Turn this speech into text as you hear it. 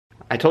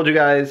I told you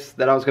guys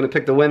that I was going to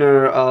pick the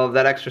winner of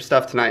that extra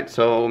stuff tonight,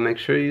 so make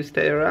sure you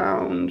stay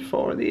around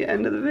for the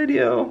end of the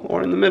video,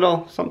 or in the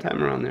middle,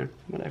 sometime around there,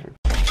 whatever.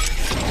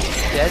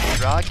 Dead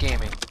Draw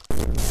Gaming.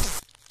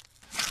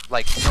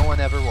 Like no one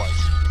ever was.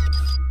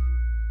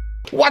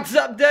 What's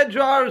up, Dead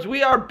Drawers?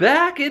 We are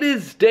back. It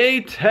is day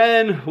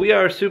 10. We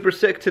are super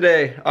sick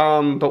today,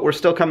 but we're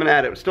still coming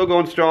at it. We're still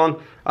going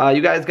strong.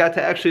 You guys got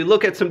to actually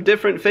look at some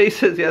different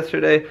faces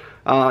yesterday.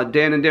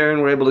 Dan and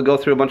Darren were able to go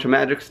through a bunch of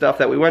magic stuff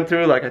that we went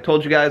through. Like I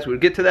told you guys, we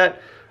would get to that.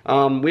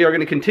 We are going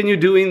to continue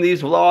doing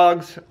these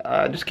vlogs,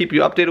 just keep you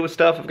updated with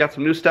stuff. I've got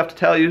some new stuff to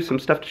tell you, some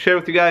stuff to share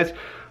with you guys.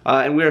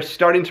 And we are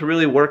starting to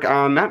really work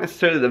on, not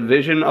necessarily the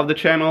vision of the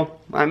channel.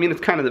 I mean,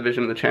 it's kind of the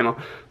vision of the channel,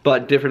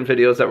 but different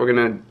videos that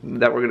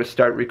we're gonna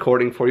start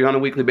recording for you on a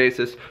weekly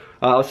basis.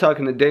 I was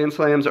talking to Dan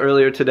Slams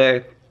earlier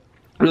today.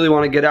 Really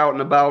want to get out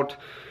and about,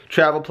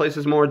 travel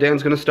places more.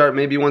 Dan's gonna start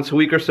maybe once a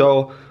week or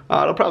so.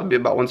 It'll probably be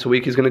about once a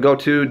week. He's gonna go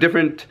to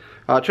different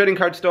trading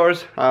card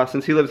stores.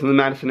 Since he lives in the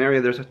Madison area,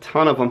 there's a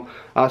ton of them.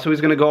 So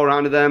he's gonna go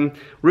around to them,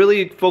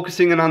 really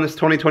focusing in on this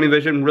 2020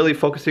 vision, really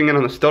focusing in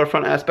on the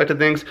storefront aspect of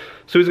things.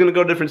 So he's gonna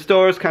go to different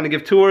stores, kind of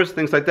give tours,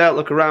 things like that,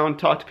 look around,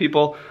 talk to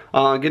people,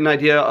 get an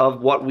idea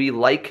of what we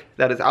like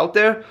that is out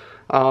there,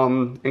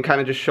 and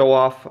kind of just show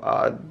off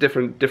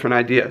different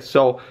ideas.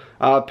 So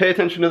pay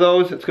attention to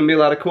those. It's gonna be a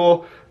lot of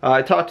cool.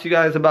 I talked to you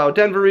guys about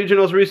Denver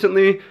regionals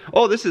recently.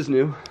 Oh, this is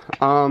new.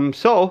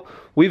 So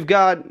we've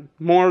got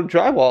more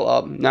drywall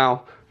up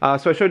now.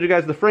 So I showed you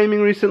guys the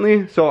framing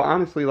recently. So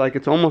honestly, like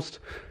it's almost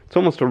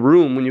a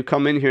room when you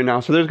come in here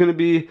now. So there's gonna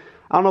be,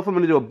 I don't know if I'm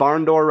gonna do a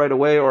barn door right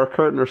away or a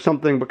curtain or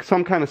something, but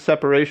some kind of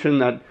separation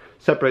that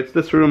separates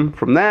this room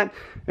from that.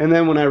 And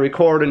then when I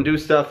record and do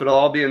stuff, it'll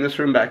all be in this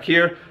room back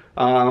here.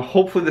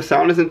 Hopefully the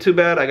sound isn't too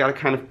bad. I gotta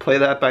kind of play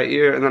that by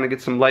ear, and then I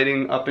get some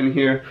lighting up in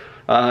here.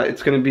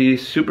 It's gonna be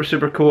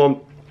super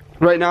cool.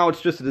 Right now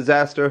it's just a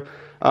disaster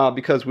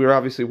because we're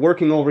obviously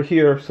working over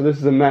here, so this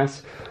is a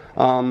mess.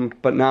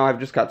 But now I've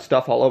just got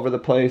stuff all over the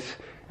place,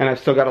 and I've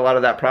still got a lot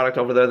of that product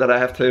over there that I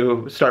have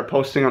to start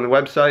posting on the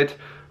website.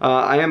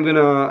 I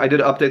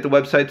did update the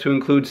website to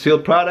include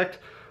sealed product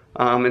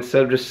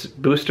instead of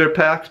just booster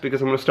packs,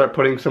 because I'm gonna start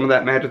putting some of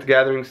that Magic the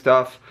Gathering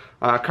stuff,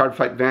 Card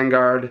Fight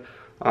Vanguard,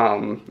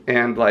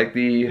 and like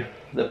the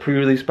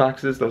pre-release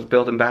boxes, those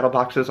build and battle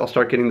boxes. I'll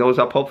start getting those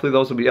up. Hopefully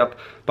those will be up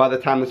by the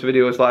time this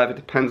video is live. It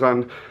depends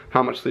on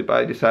how much sleep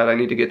I decide I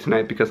need to get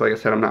tonight, because like I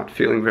said, I'm not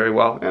feeling very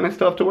well and I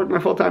still have to work my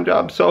full-time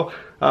job. So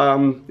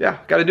yeah,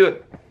 gotta do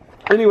it.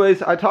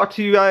 Anyways, I talked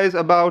to you guys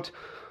about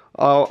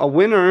a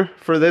winner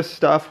for this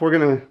stuff. We're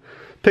gonna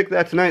pick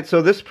that tonight.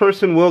 So this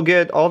person will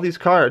get all these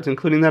cards,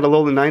 including that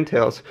Alola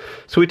Ninetales.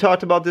 So we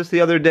talked about this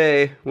the other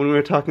day when we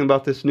were talking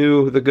about this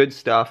new The Good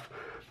Stuff.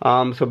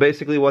 So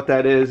basically what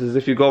that is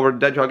if you go over to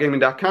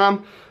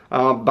deaddrawgaming.com,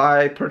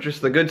 purchase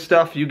the good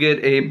stuff, you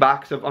get a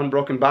box of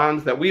Unbroken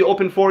Bonds that we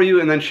open for you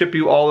and then ship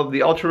you all of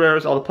the ultra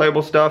rares, all the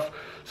playable stuff.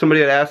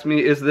 Somebody had asked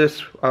me, is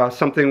this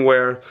something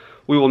where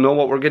we will know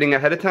what we're getting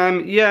ahead of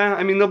time? Yeah,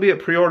 I mean, there'll be a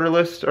pre-order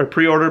list or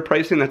pre-order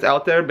pricing that's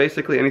out there.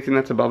 Basically anything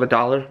that's above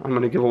 $1 I'm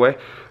going to give away.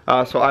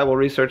 So I will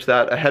research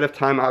that ahead of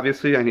time.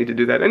 Obviously I need to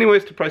do that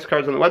anyways to price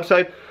cards on the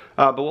website.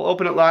 But we'll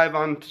open it live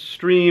on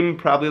stream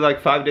probably like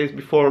 5 days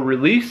before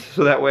release,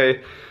 so that way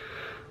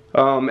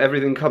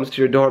everything comes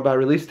to your door by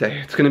release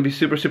day. It's gonna be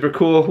super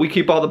cool. We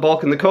keep all the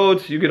bulk and the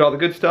codes. You get all the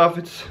good stuff.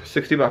 It's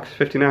 60 bucks,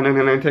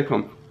 $59.99 take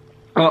home.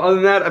 Other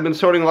than that, I've been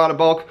sorting a lot of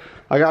bulk.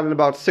 I got in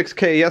about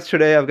 6K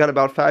yesterday. I've got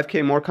about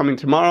 5K more coming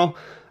tomorrow.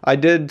 I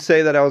did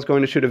say that I was going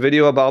to shoot a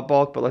video about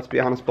bulk, but let's be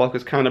honest, bulk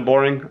is kind of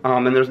boring.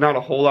 And there's not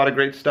a whole lot of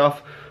great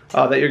stuff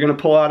that you're gonna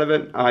pull out of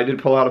it. I did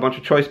pull out a bunch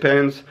of choice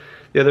bands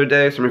the other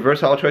day, some reverse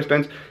hollow choice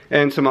bands,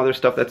 and some other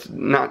stuff that's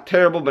not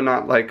terrible but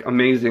not like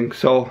amazing.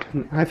 So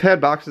I've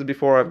had boxes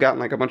before, I've gotten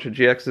like a bunch of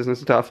GXs and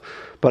stuff,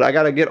 but I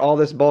gotta get all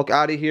this bulk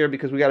out of here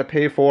because we gotta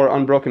pay for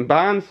Unbroken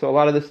Bonds. So a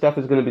lot of this stuff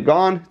is gonna be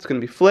gone, it's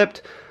gonna be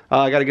flipped.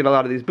 I gotta get a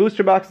lot of these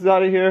booster boxes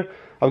out of here.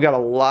 I've got a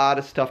lot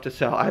of stuff to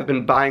sell. I've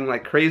been buying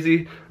like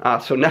crazy,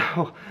 so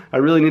now I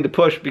really need to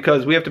push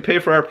because we have to pay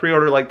for our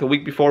pre-order like the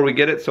week before we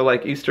get it. So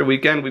like Easter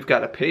weekend, we've got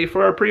to pay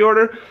for our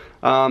pre-order.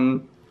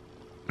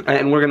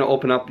 And we're going to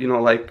open up, you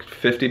know, like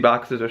 50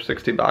 boxes or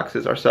 60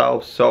 boxes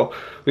ourselves. So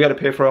we got to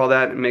pay for all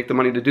that and make the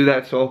money to do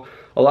that. So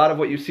a lot of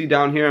what you see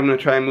down here, I'm going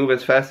to try and move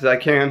as fast as I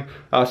can.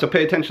 So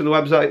pay attention to the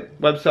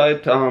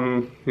website.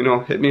 You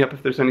know, hit me up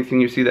if there's anything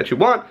you see that you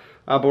want.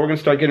 But we're going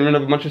to start getting rid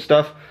of a bunch of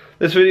stuff.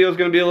 This video is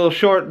going to be a little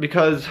short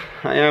because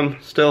I am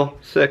still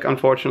sick,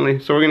 unfortunately.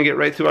 So we're going to get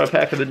right to our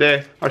pack of the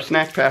day. Our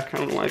snack pack. I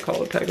don't know why I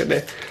call it pack of the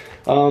day.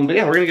 But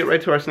yeah, we're going to get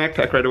right to our snack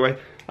pack right away.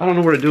 I don't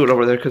know where to do it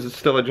over there because it's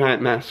still a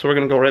giant mess. So we're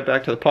going to go right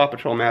back to the Paw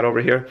Patrol mat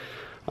over here.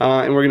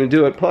 And we're going to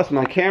do it. Plus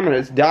my camera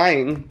is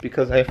dying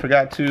because I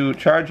forgot to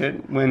charge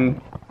it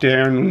when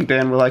Darren and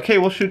Dan were like, hey,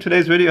 we'll shoot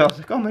today's video. I was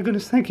like, oh my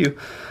goodness, thank you.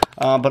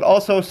 But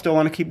also still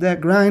want to keep that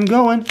grind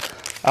going.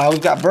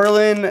 We've got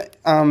Berlin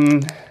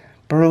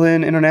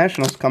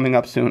Internationals coming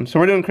up soon. So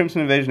we're doing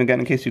Crimson Invasion again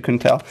in case you couldn't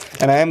tell.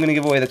 And I am going to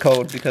give away the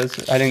code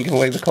because I didn't give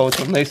away the code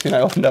when Lacey and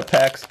I opened up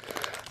packs.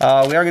 We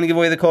are going to give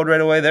away the code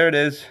right away. There it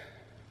is.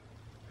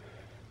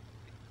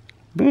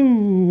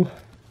 Boo.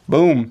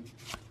 Boom.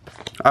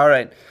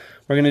 Alright.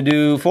 We're going to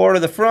do 4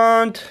 to the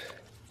front.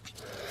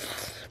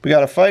 We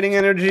got a Fighting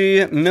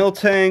Energy,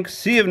 Miltank,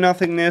 Sea of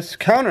Nothingness,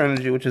 Counter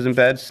Energy, which isn't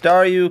bad,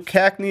 Staryu,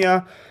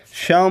 Cacnea,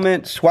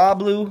 Shelmet,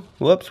 Swablu,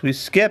 whoops, we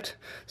skipped,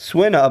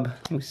 Swinub,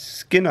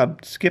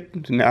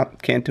 skipped, no,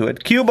 can't do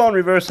it, Cubone,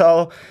 Reverse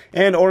Hollow,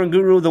 and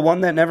Oranguru, the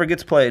one that never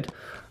gets played.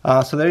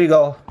 So there you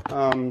go.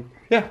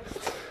 Yeah.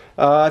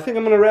 I think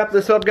I'm going to wrap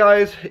this up,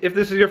 guys. If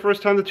this is your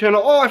first time to the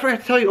channel, oh, I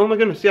forgot to tell you, oh my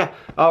goodness, yeah.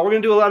 We're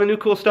going to do a lot of new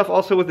cool stuff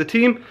also with the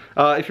team.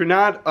 If you're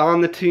not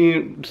on the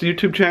team's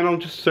YouTube channel,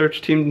 just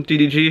search Team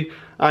DDG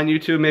on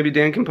YouTube. Maybe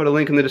Dan can put a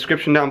link in the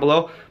description down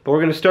below. But we're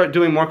going to start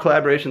doing more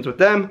collaborations with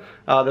them.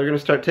 They're going to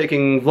start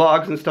taking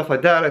vlogs and stuff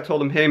like that. I told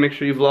them, hey, make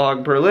sure you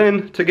vlog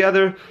Berlin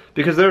together,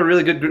 because they're a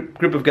really good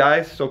group of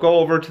guys. So go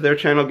over to their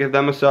channel, give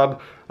them a sub.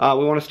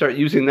 We want to start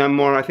using them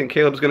more. I think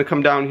Caleb's going to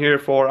come down here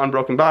for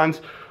Unbroken Bonds,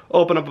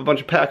 open up a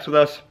bunch of packs with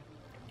us,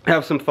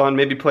 have some fun,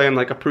 maybe play in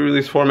like a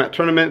pre-release format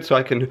tournament so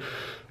I can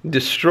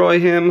destroy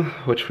him,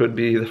 which would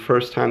be the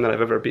first time that I've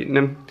ever beaten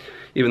him,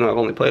 even though I've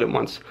only played him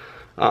once.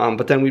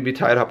 But then we'd be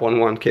tied up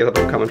 1-1. Caleb,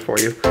 I'm coming for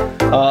you.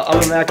 Other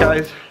than that,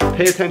 guys,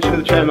 pay attention to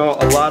the channel.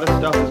 A lot of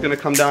stuff is going to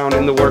come down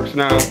in the works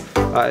now,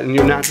 and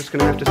you're not just going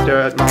to have to stare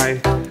at my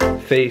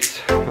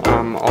face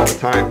all the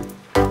time.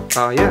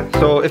 Yeah,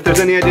 so if there's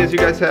any ideas you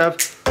guys have,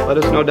 let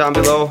us know down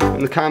below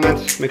in the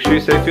comments. Make sure you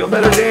say, feel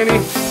better,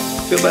 Danny.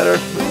 Feel better.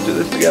 Let's do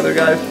this together,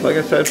 guys. Like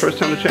I said, first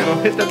time to the channel,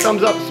 hit that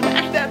thumbs up,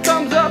 smash that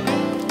thumbs up.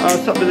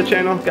 Sub to the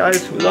channel,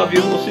 guys. We love you.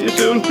 We'll see you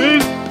soon.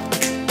 Peace.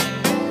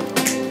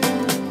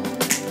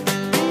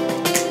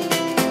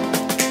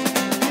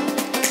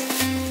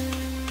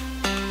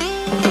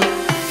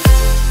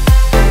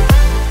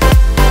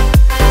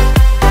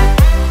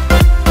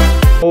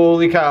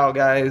 Holy cow,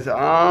 guys.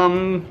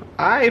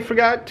 I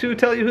forgot to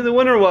tell you who the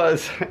winner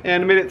was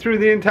and made it through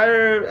the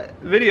entire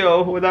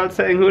video without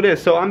saying who it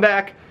is. So I'm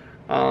back.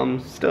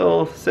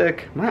 Still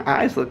sick. My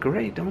eyes look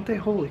great, don't they?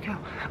 Holy cow.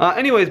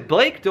 Anyways,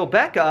 Blake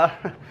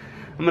Dobecca,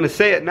 I'm gonna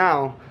say it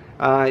now.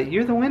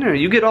 You're the winner.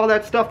 You get all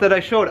that stuff that I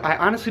showed. I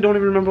honestly don't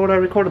even remember what I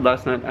recorded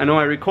last night. I know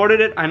I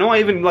recorded it. I know I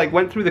even like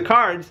went through the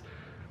cards.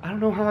 I don't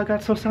know how I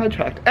got so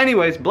sidetracked.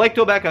 Anyways, Blake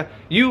Dobecca,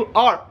 you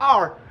are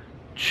our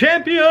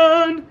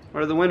champion,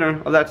 or the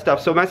winner of that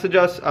stuff. So message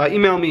us,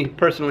 email me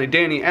personally,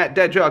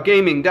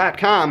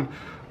 Danny@deadjawgaming.com.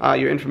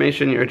 Your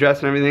information, your address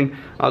and everything.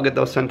 I'll get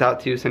those sent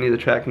out to you, send you the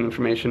tracking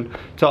information.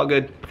 It's all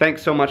good.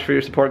 Thanks so much for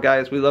your support,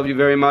 guys. We love you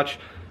very much.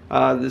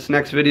 This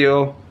next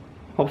video,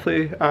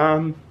 hopefully,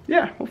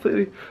 yeah,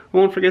 hopefully we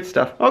won't forget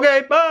stuff.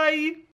 Okay, bye!